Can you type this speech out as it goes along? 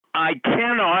I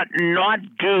cannot not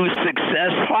do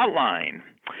Success Hotline.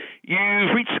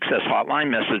 You've reached Success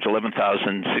Hotline, message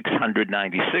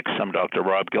 11,696. I'm Dr.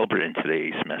 Rob Gilbert in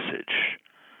today's message.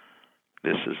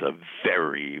 This is a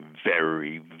very,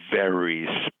 very, very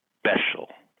special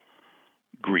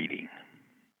greeting.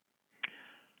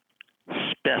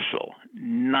 Special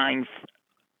 9th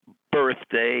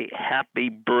birthday, happy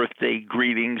birthday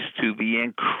greetings to the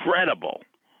incredible,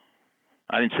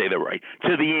 I didn't say that right,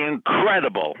 to the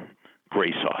incredible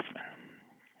Grace Hoffman.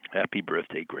 Happy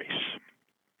birthday, Grace.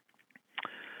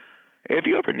 If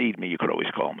you ever need me, you could always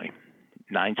call me,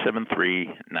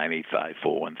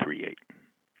 973-985-4138.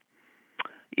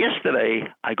 Yesterday,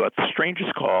 I got the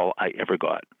strangest call I ever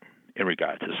got in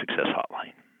regard to Success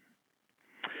Hotline.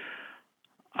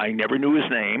 I never knew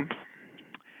his name.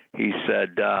 He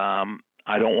said,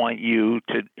 I don't want you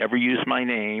to ever use my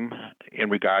name in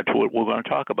regard to what we're going to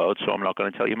talk about, so I'm not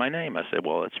going to tell you my name. I said,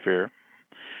 well, that's fair.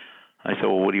 I said,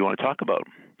 well, what do you want to talk about?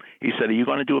 He said, are you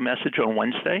going to do a message on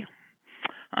Wednesday?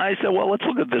 I said, well, let's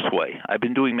look at it this way. I've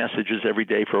been doing messages every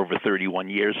day for over 31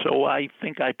 years, so I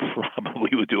think I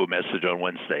probably would do a message on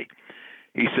Wednesday.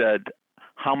 He said,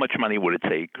 how much money would it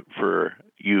take for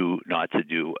you not to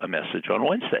do a message on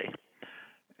Wednesday?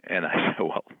 And I said,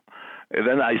 well, and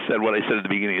then I said what I said at the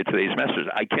beginning of today's message.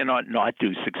 I cannot not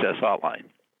do Success Hotline.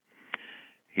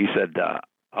 He said,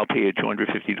 I'll pay you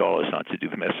 $250 not to do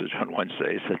the message on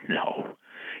Wednesday. I said, no.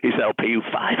 He said, I'll pay you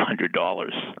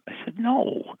 $500. I said,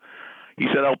 no. He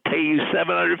said, I'll pay you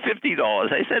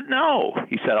 $750. I said, no.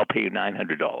 He said, I'll pay you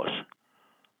 $900.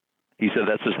 He said,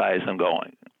 that's as high as I'm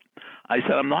going. I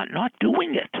said, I'm not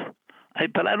doing it.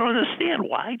 But I don't understand.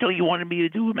 Why don't you want me to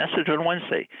do a message on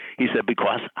Wednesday? He said,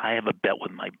 because I have a bet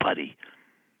with my buddy.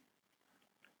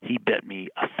 He bet me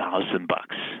 $1,000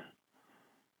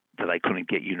 that I couldn't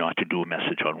get you not to do a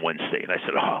message on Wednesday. And I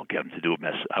said, I'll get him to do a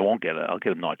message. I won't get it. I'll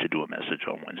get him not to do a message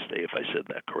on Wednesday if I said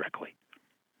that correctly.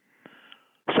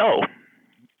 So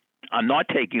I'm not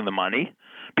taking the money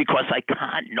because I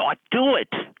can't not do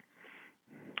it.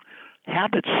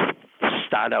 Habits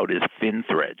start out as thin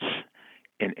threads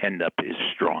and end up as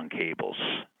strong cables.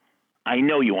 I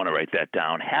know you want to write that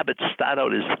down. Habits start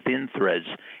out as thin threads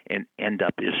and end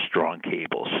up as strong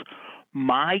cables.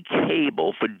 My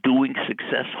cable for doing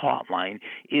Success Hotline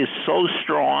is so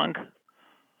strong,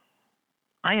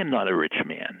 I am not a rich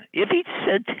man. If he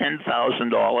said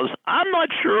 $10,000, I'm not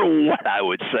sure what I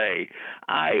would say.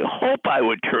 I hope I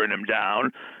would turn him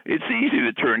down. It's easy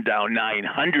to turn down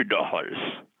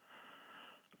 $900.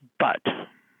 But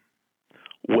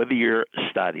whether you're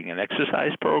starting an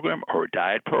exercise program or a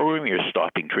diet program, you're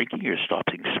stopping drinking, you're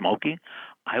stopping smoking,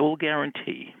 I will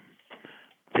guarantee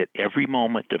that every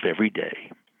moment of every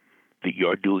day that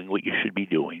you're doing what you should be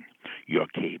doing, your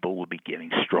cable will be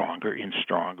getting stronger and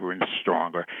stronger and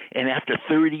stronger. And after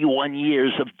 31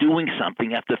 years of doing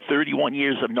something, after 31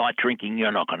 years of not drinking,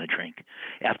 you're not going to drink.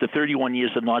 After 31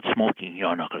 years of not smoking,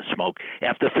 you're not going to smoke.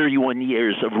 After 31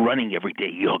 years of running every day,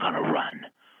 you're going to run.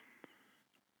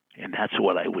 And that's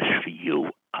what I wish for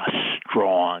you, a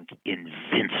strong,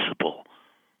 invincible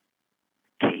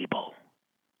cable.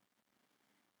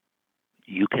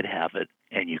 You could have it,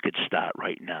 and you could start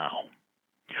right now.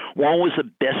 When was the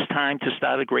best time to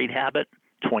start a great habit?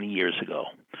 20 years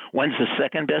ago. When's the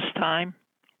second best time?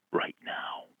 Right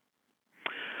now.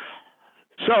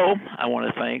 So I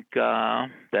want to thank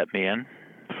that man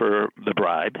for the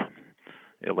bribe.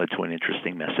 It led to an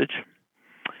interesting message.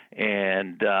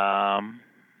 And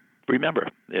remember,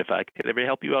 if I could ever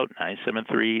help you out,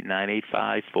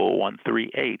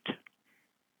 973-985-4138.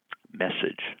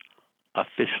 Message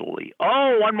officially.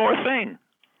 Oh, one more thing.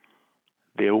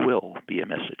 There will be a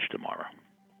message tomorrow.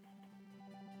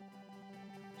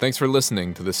 Thanks for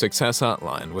listening to the Success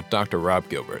Hotline with Dr. Rob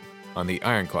Gilbert on the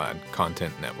Ironclad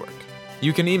Content Network.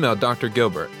 You can email Dr.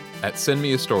 Gilbert at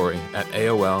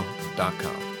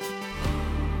sendmeastory@aol.com.